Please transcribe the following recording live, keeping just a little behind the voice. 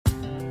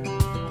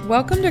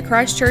Welcome to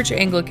Christ Church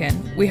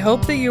Anglican. We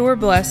hope that you were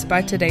blessed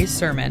by today's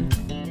sermon.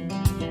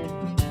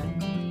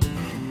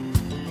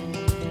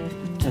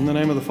 In the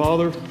name of the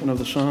Father, and of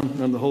the Son,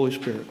 and of the Holy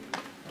Spirit.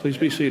 Please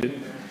be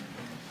seated.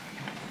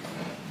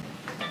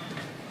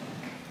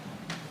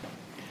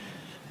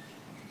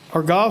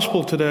 Our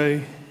gospel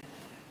today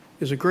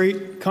is a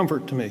great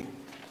comfort to me.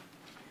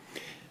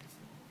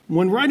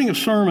 When writing a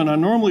sermon, I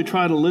normally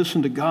try to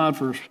listen to God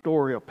for a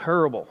story, a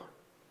parable,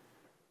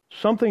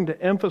 something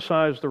to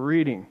emphasize the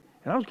reading.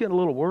 And I was getting a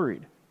little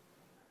worried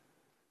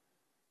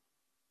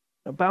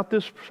about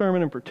this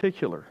sermon in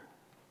particular.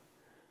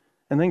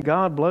 And then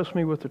God blessed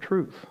me with the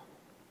truth.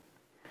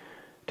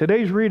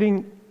 Today's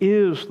reading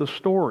is the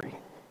story.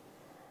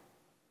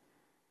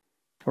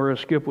 Or as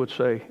Skip would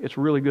say, it's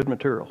really good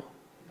material.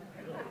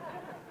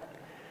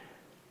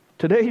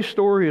 Today's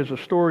story is a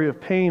story of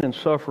pain and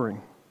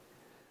suffering,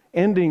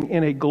 ending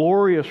in a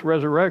glorious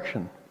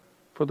resurrection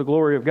for the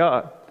glory of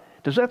God.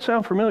 Does that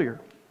sound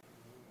familiar?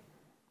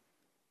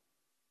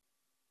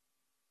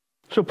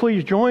 So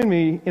please join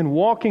me in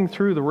walking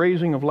through the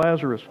raising of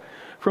Lazarus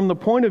from the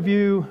point of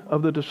view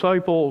of the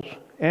disciples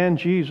and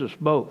Jesus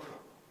both.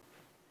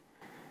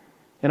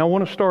 And I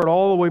want to start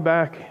all the way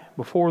back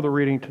before the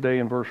reading today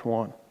in verse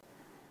 1.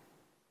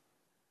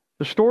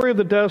 The story of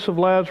the death of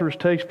Lazarus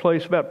takes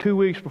place about 2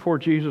 weeks before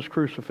Jesus'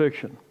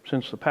 crucifixion,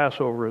 since the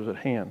Passover is at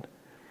hand.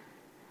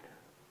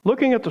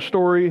 Looking at the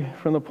story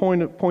from the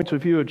points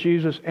of view of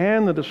Jesus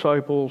and the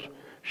disciples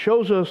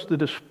shows us the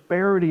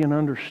disparity in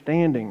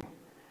understanding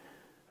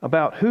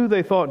about who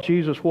they thought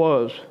Jesus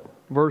was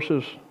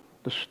versus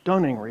the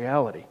stunning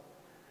reality.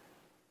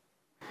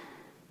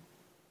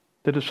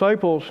 The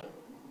disciples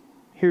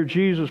hear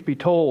Jesus be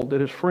told that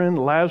his friend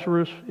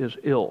Lazarus is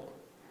ill.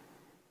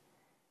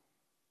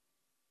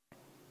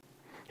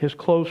 His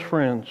close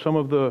friend, some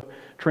of the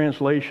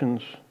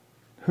translations,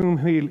 who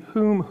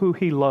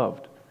he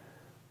loved.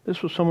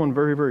 This was someone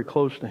very, very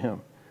close to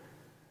him.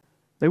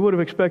 They would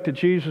have expected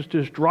Jesus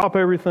to just drop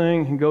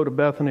everything and go to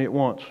Bethany at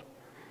once.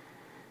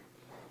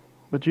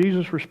 But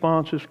Jesus'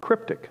 response is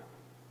cryptic.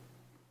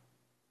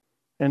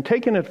 And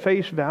taken at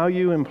face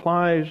value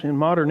implies in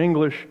modern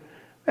English,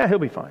 he'll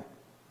be fine.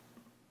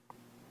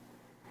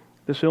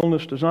 This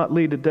illness does not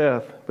lead to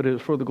death, but it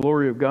is for the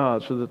glory of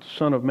God, so that the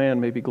Son of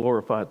Man may be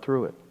glorified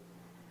through it.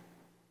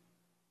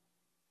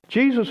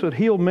 Jesus had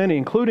healed many,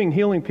 including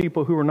healing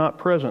people who were not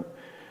present.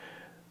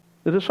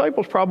 The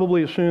disciples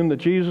probably assumed that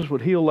Jesus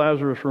would heal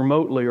Lazarus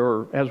remotely,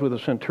 or as with a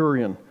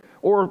centurion,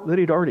 or that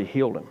he'd already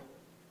healed him.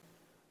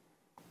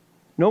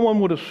 No one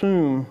would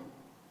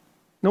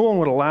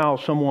allow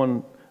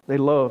someone they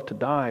love to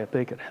die if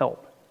they could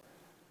help.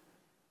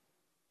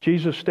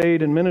 Jesus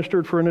stayed and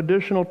ministered for an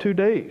additional 2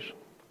 days.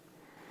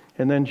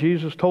 And then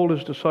Jesus told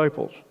his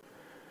disciples,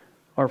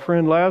 "Our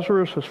friend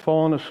Lazarus has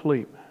fallen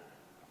asleep,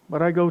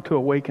 but I go to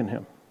awaken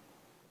him."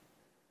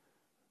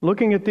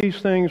 Looking at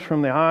these things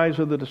from the eyes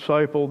of the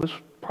disciple, this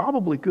is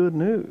probably good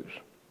news.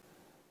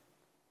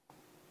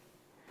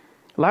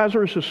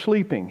 Lazarus is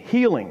sleeping,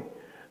 healing,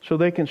 so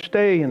they can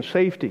stay in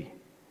safety.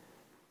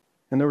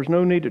 And there was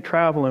no need to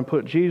travel and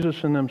put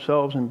Jesus and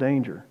themselves in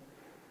danger.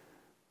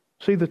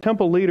 See, the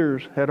temple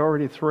leaders had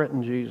already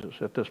threatened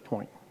Jesus at this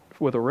point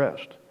with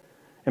arrest.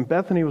 And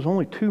Bethany was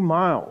only 2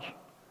 miles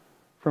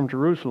from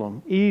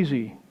Jerusalem,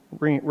 easy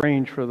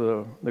range for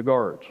the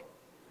guards.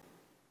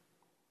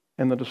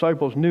 And the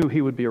disciples knew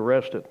he would be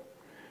arrested.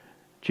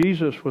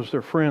 Jesus was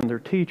their friend, their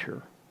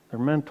teacher,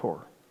 their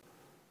mentor.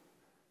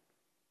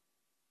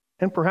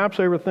 And perhaps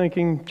they were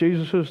thinking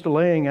Jesus is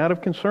delaying out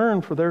of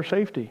concern for their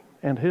safety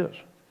and his.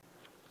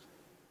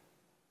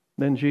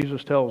 Then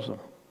Jesus tells them,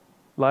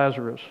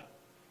 Lazarus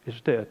is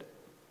dead.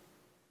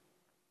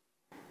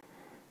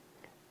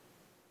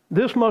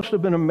 This must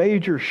have been a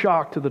major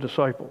shock to the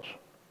disciples.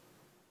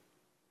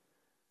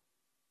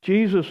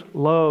 Jesus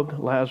loved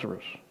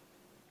Lazarus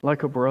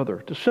like a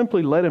brother. To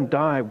simply let him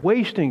die,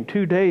 wasting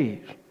 2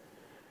 days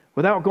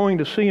without going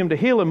to see him to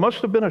heal him,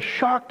 must have been a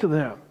shock to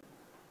them.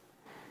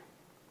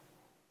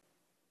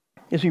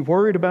 Is he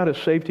worried about his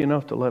safety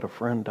enough to let a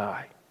friend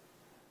die?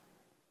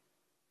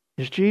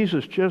 Is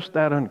Jesus just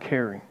that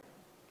uncaring?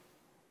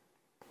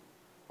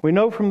 We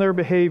know from their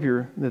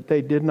behavior that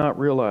they did not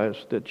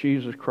realize that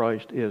Jesus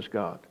Christ is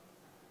God.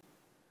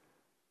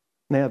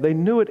 Now, they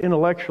knew it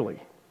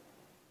intellectually,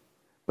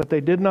 but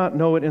they did not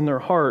know it in their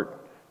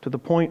heart to the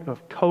point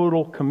of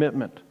total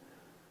commitment,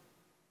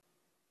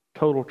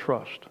 total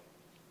trust.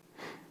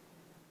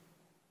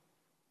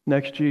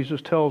 Next,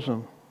 Jesus tells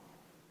them,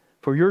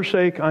 "For your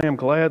sake, I am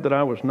glad that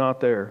I was not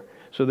there,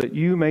 so that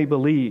you may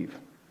believe.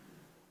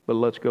 But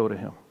let's go to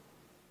him."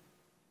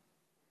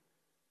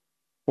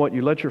 What,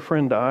 you let your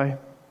friend die?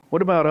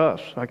 What about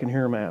us? I can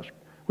hear him ask.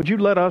 Would you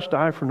let us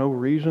die for no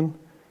reason?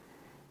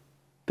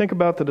 Think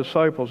about the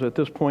disciples at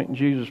this point in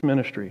Jesus'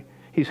 ministry.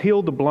 He's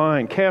healed the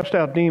blind, cast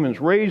out demons,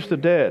 raised the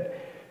dead,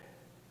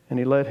 and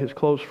he let his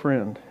close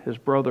friend, his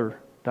brother,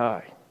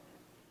 die.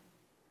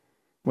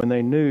 When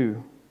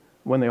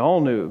they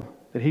all knew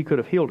that he could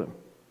have healed him.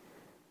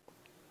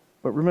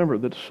 But remember,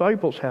 the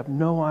disciples have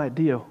no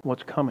idea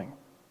what's coming.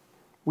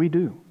 We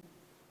do.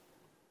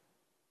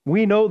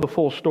 We know the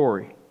full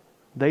story.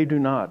 They do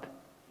not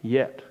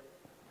yet.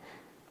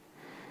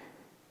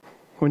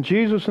 When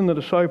Jesus and the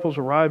disciples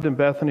arrived in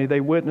Bethany, they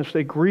witnessed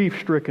a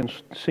grief-stricken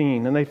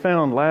scene, and they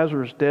found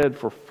Lazarus dead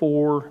for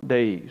 4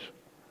 days.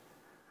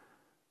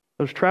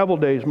 Those travel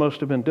days must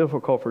have been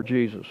difficult for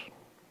Jesus.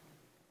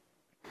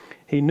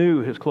 He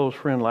knew his close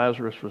friend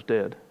Lazarus was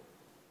dead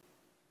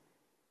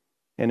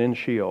and in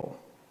Sheol.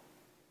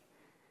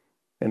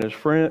 And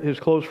his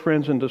close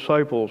friends and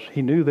disciples,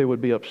 he knew they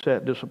would be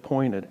upset,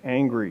 disappointed,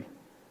 angry,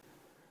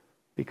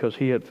 because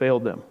he had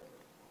failed them.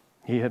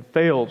 He had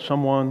failed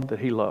someone that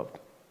he loved.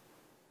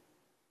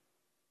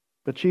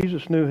 But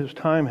Jesus knew his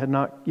time had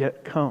not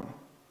yet come.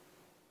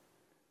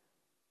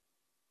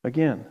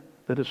 Again,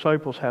 the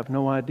disciples have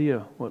no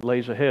idea what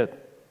lays ahead.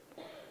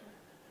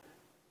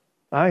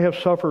 I have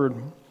suffered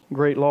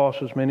great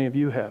loss, as many of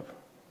you have.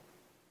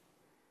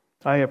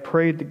 I have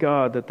prayed to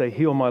God that they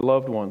heal my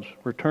loved ones,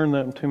 return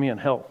them to me in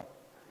health.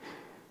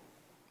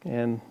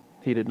 And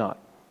he did not.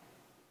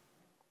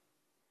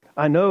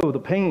 I know the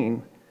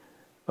pain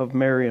of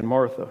Mary and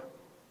Martha,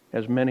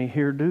 as many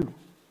here do.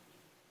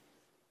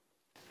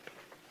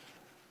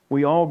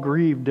 We all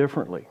grieve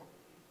differently.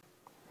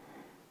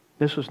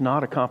 This is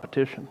not a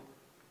competition.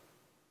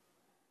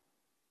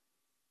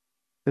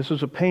 This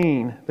is a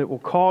pain that will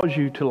cause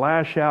you to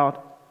lash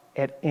out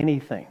at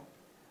anything.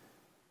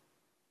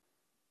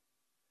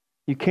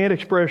 You can't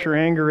express your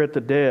anger at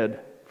the dead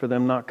for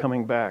them not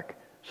coming back,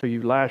 so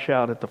you lash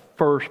out at the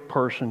first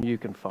person you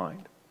can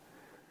find.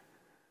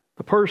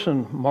 The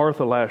person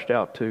Martha lashed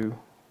out to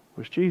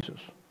was Jesus.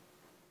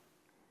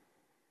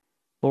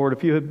 Lord,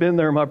 if you had been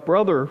there, my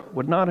brother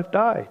would not have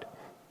died.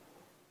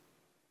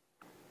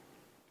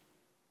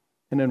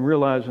 And then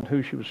realizing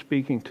who she was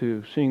speaking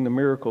to, seeing the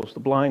miracles, the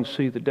blind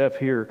see, the deaf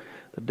hear,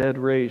 the dead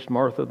raised,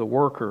 Martha, the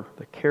worker,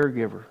 the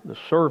caregiver, the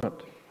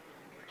servant,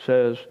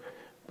 says,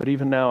 but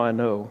even now I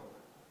know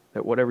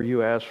that whatever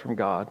you ask from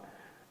God,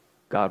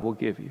 God will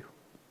give you.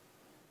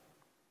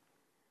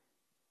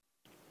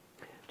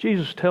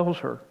 Jesus tells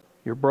her,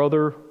 your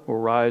brother will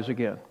rise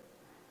again.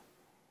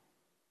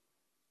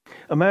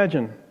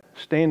 Imagine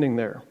standing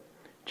there,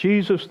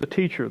 Jesus, the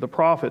teacher, the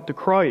prophet, the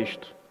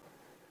Christ,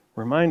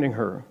 reminding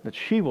her that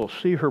she will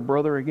see her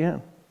brother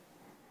again.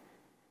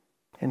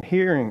 And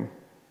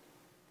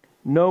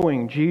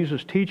knowing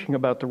Jesus teaching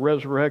about the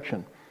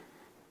resurrection,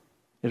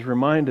 is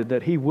reminded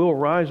that he will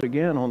rise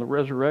again on the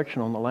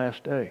resurrection on the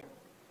last day.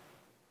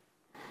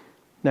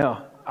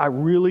 Now, I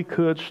really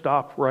could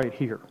stop right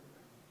here.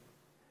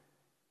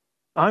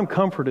 I'm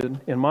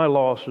comforted in my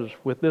losses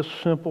with this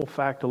simple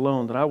fact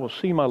alone, that I will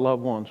see my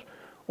loved ones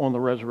on the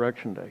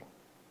resurrection day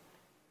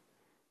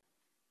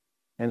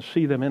and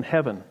see them in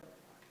heaven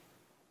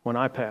when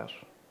I pass.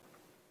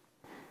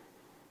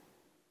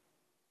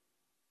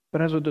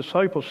 But as a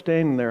disciple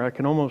standing there, I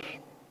can almost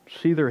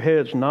see their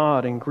heads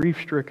nod in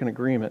grief-stricken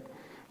agreement.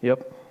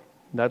 Yep,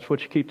 that's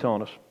what you keep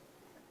telling us.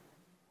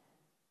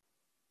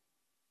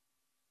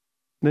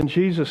 Then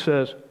Jesus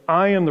says,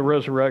 I am the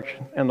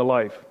resurrection and the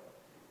life.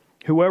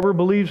 Whoever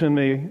believes in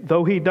me,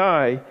 though he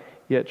die,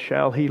 yet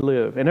shall he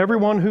live. And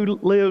everyone who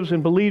lives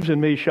and believes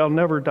in me shall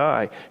never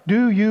die.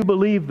 Do you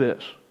believe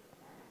this?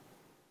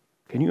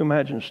 Can you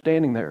imagine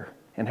standing there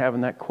and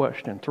having that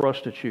question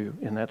thrust at you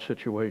in that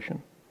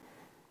situation?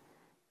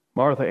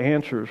 Martha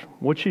answers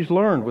what she's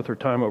learned with her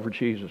time over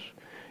Jesus.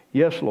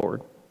 Yes,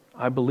 Lord,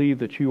 I believe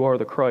that you are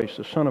the Christ,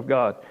 the Son of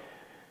God,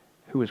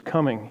 who is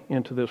coming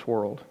into this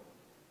world.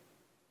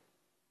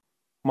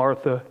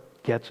 Martha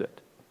gets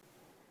it,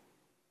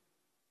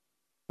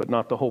 but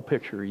not the whole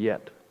picture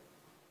yet.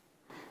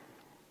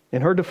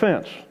 In her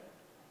defense,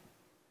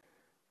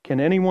 can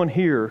anyone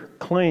here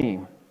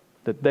claim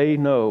that they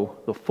know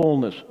the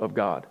fullness of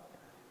God?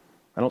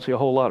 I don't see a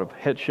whole lot of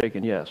head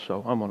shaking yes,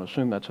 so I'm going to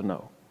assume that's a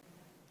no.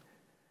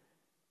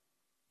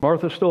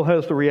 Martha still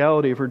has the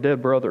reality of her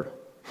dead brother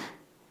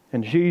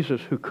and Jesus,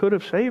 who could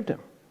have saved him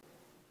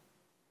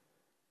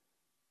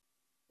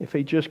if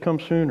he'd just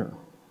come sooner.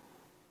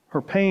 Her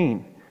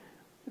pain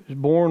is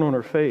born on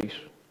her face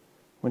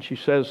when she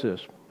says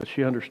this, but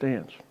she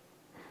understands.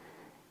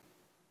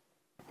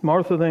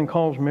 Martha then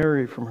calls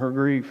Mary from her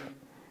grief,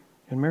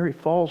 and Mary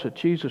falls at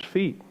Jesus'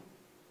 feet.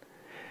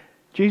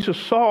 Jesus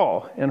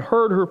saw and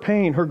heard her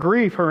pain, her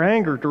grief, her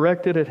anger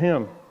directed at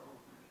him.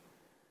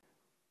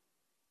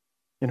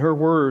 In her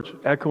words,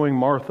 echoing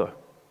Martha,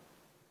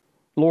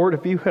 Lord,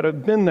 if you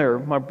had been there,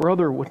 my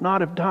brother would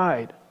not have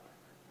died.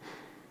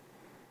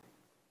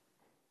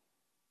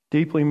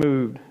 Deeply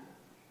moved,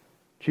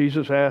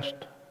 Jesus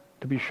asked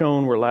to be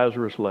shown where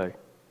Lazarus lay.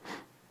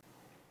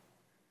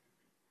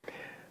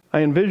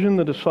 I envision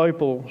the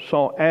disciples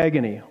saw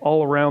agony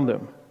all around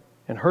them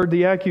and heard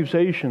the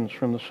accusations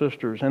from the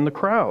sisters and the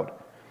crowd.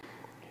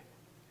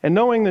 And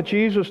knowing that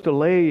Jesus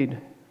delayed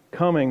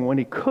coming when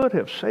he could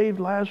have saved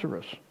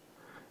Lazarus,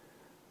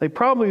 they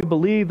probably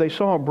believed they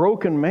saw a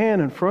broken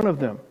man in front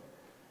of them.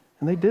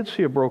 And they did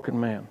see a broken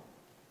man.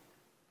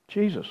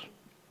 Jesus.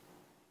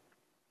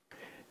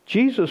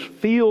 Jesus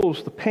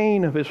feels the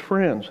pain of his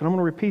friends. And I'm going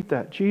to repeat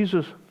that.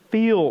 Jesus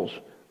feels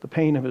the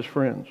pain of his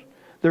friends.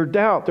 their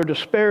doubt, their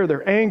despair,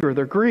 their anger,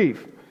 their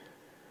grief.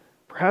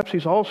 Perhaps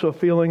he's also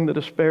feeling the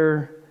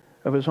despair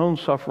of his own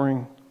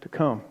suffering to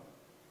come.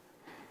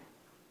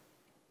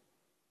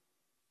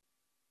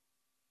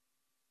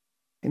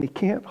 And he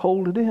can't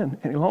hold it in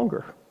any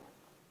longer.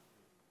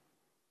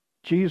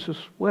 Jesus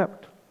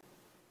wept.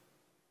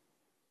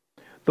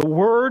 The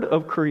Word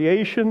of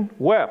creation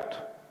wept.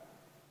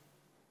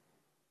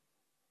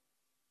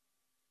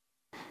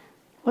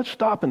 Let's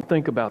stop and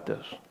think about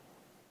this.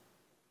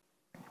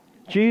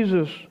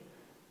 Jesus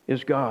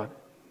is God.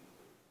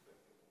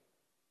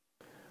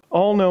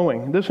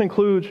 All-knowing. This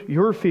includes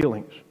your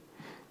feelings.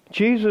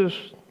 Jesus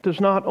does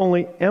not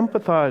only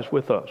empathize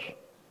with us.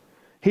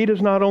 He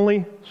does not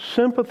only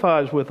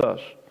sympathize with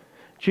us.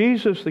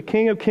 Jesus, the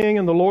King of Kings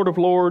and the Lord of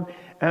Lords,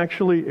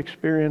 actually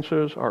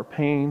experiences our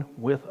pain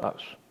with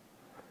us.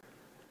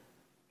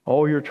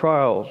 All your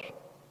trials,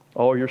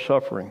 all your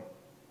suffering,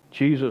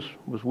 Jesus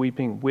was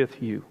weeping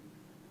with you.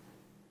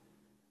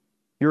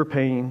 Your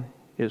pain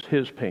is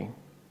His pain.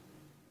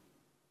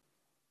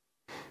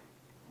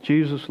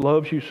 Jesus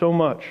loves you so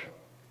much,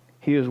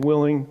 He is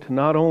willing to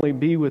not only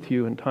be with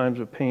you in times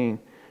of pain,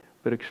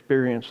 but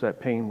experience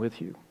that pain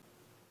with you.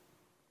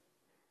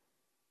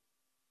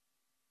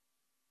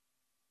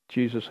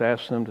 Jesus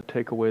asked them to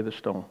take away the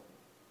stone.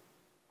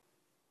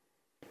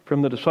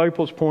 From the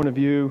disciples' point of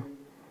view,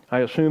 I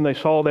assume they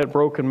saw that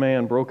broken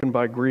man, broken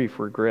by grief,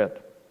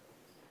 regret.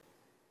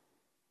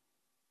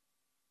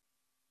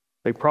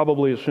 They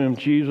probably assumed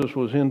Jesus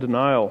was in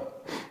denial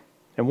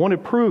and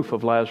wanted proof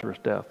of Lazarus'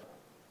 death,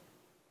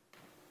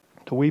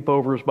 to weep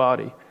over his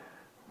body,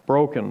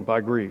 broken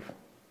by grief.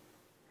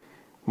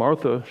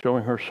 Martha,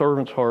 showing her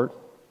servant's heart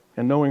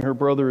and knowing her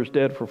brother is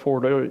dead for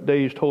 4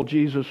 days, told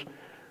Jesus,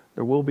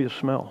 there will be a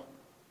smell.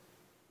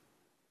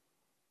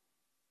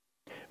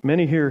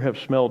 Many here have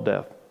smelled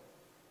death.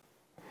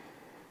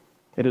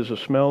 It is a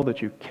smell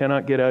that you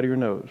cannot get out of your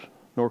nose,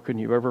 nor can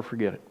you ever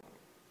forget it.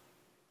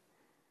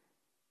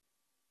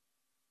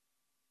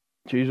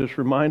 Jesus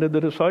reminded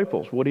the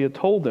disciples what He had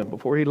told them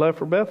before He left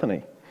for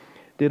Bethany.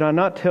 Did I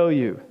not tell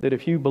you that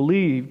if you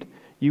believed,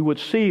 you would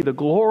see the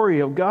glory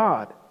of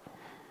God?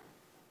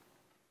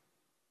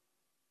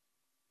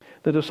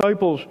 The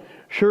disciples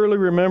surely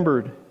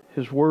remembered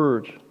His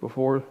words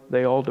before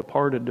they all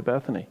departed to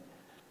Bethany.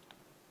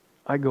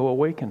 I go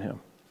awaken him.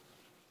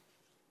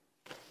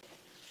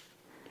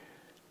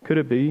 Could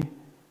it be?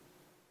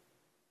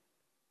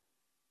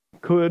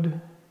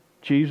 Could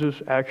Jesus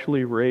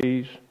actually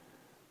raise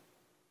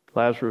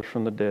Lazarus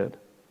from the dead,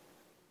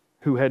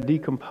 who had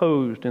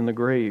decomposed in the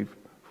grave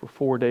for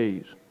 4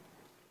 days?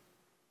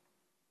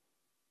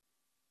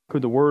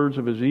 Could the words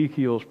of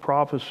Ezekiel's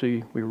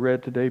prophecy we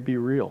read today be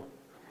real?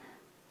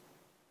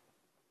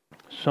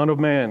 Son of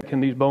man, can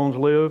these bones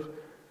live?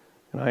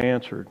 And I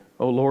answered,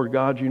 O Lord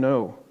God, you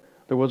know.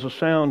 There was a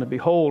sound, and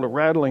behold, a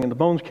rattling, and the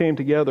bones came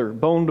together,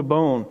 bone to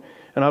bone.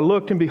 And I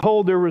looked, and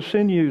behold, there were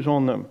sinews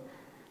on them,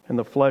 and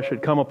the flesh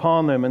had come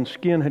upon them, and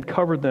skin had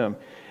covered them,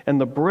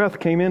 and the breath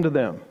came into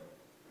them.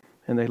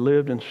 And they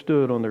lived and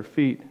stood on their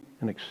feet,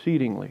 an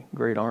exceedingly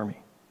great army.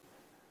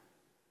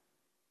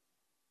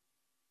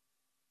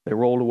 They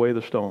rolled away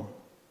the stone.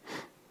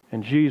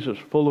 And Jesus,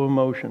 full of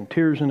emotion,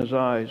 tears in his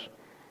eyes,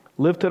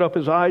 lifted up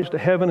his eyes to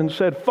heaven and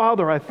said,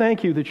 Father, I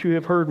thank you that you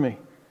have heard me.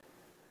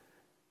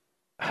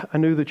 I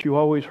knew that you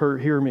always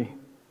hear me,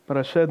 but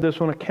I said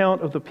this on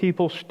account of the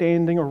people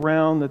standing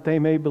around, that they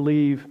may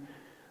believe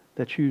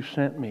that you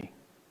sent me.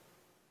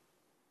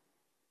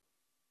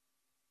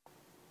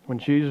 When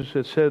Jesus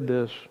had said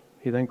this,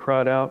 he then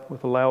cried out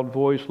with a loud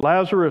voice,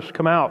 Lazarus,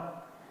 come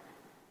out.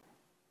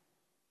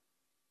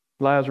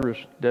 Lazarus,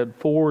 dead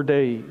 4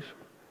 days,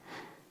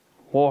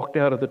 walked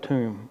out of the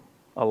tomb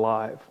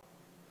alive.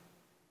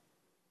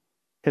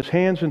 His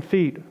hands and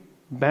feet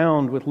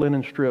bound with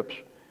linen strips,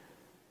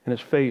 and his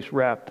face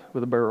wrapped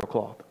with a burial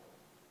cloth.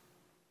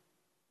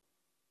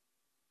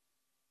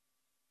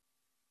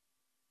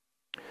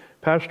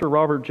 Pastor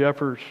Robert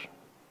Jeffers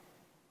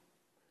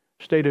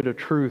stated a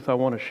truth I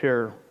want to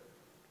share.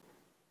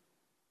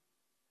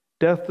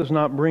 Death does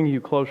not bring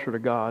you closer to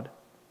God.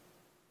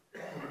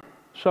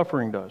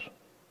 Suffering does.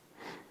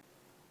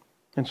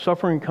 And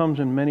suffering comes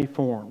in many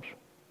forms.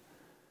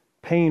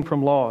 Pain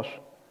from loss,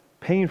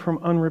 pain from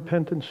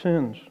unrepentant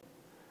sins,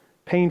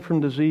 pain from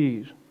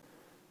disease,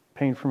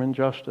 pain from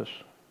injustice,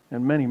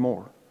 and many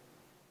more.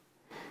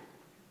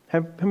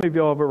 How many of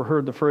y'all have ever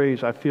heard the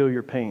phrase, I feel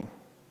your pain?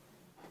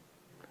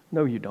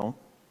 No, you don't.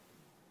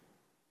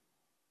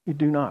 You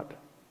do not.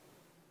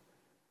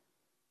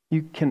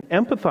 You can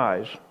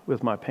empathize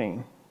with my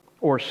pain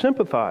or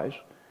sympathize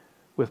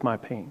with my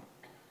pain.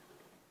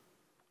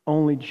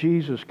 Only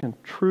Jesus can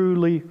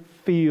truly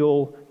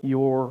feel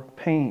your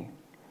pain.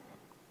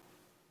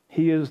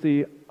 He is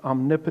the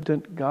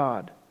omnipotent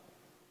God.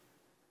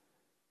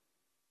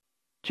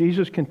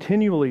 Jesus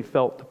continually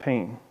felt the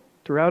pain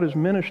throughout his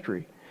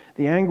ministry,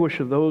 the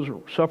anguish of those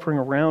suffering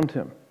around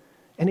him,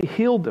 and he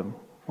healed them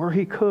where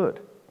he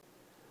could.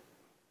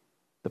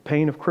 The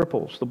pain of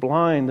cripples, the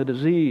blind, the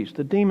diseased,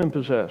 the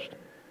demon-possessed,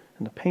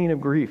 and the pain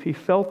of grief. He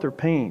felt their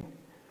pain.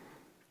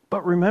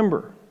 But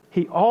remember,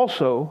 he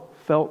also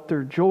felt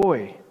their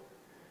joy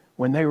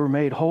when they were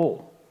made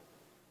whole.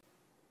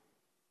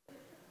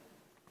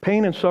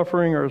 Pain and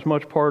suffering are as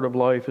much part of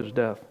life as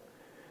death.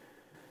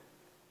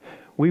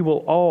 We will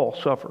all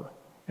suffer,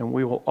 and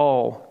we will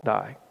all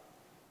die.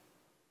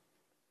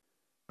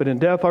 But in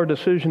death, our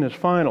decision is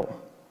final.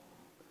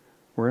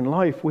 Where in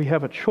life, we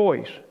have a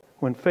choice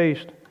when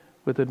faced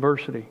with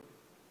adversity.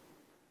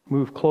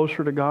 Move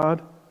closer to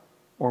God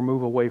or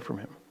move away from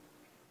Him.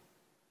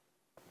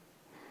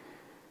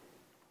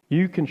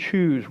 You can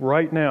choose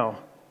right now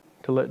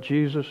to let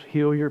Jesus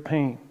heal your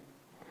pain,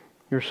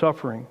 your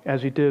suffering,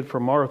 as He did for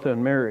Martha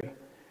and Mary.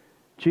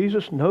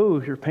 Jesus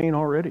knows your pain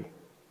already.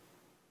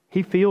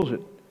 He feels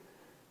it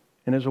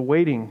and is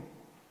awaiting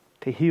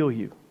to heal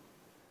you.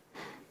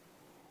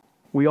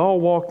 We all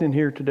walked in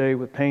here today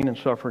with pain and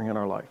suffering in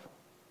our life.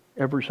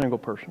 Every single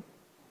person.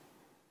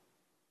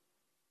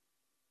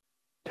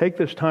 Take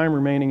this time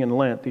remaining in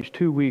Lent, these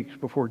 2 weeks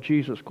before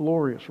Jesus'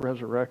 glorious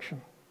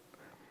resurrection,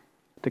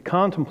 to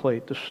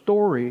contemplate the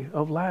story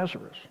of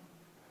Lazarus.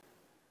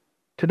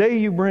 Today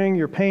you bring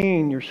your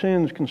pain, your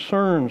sins,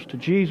 concerns to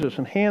Jesus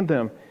and hand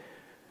them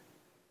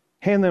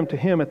to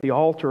Him at the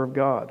altar of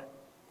God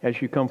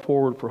as you come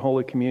forward for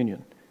Holy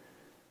Communion.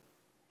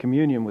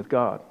 Communion with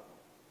God,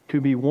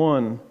 to be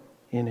one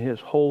in His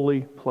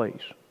holy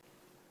place.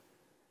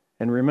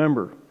 And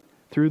remember,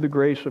 through the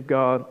grace of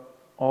God,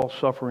 all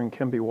suffering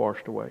can be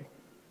washed away.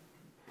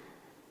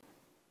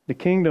 The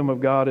kingdom of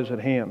God is at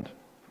hand.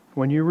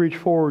 When you reach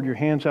forward, your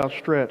hands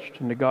outstretched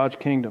into God's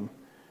kingdom,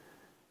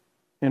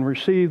 and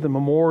receive the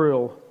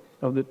memorial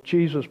of the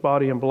Jesus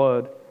body and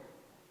blood,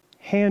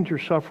 hand your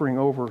suffering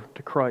over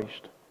to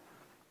Christ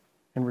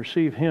and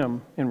receive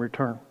Him in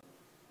return.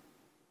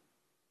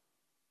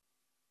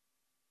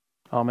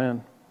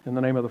 Amen. In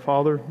the name of the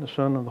Father, the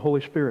Son, and the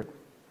Holy Spirit.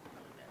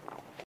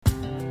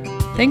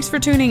 Thanks for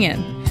tuning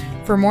in.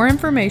 For more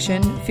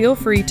information, feel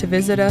free to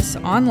visit us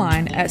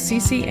online at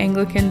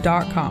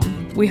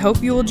ccanglican.com. We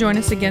hope you will join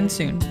us again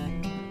soon.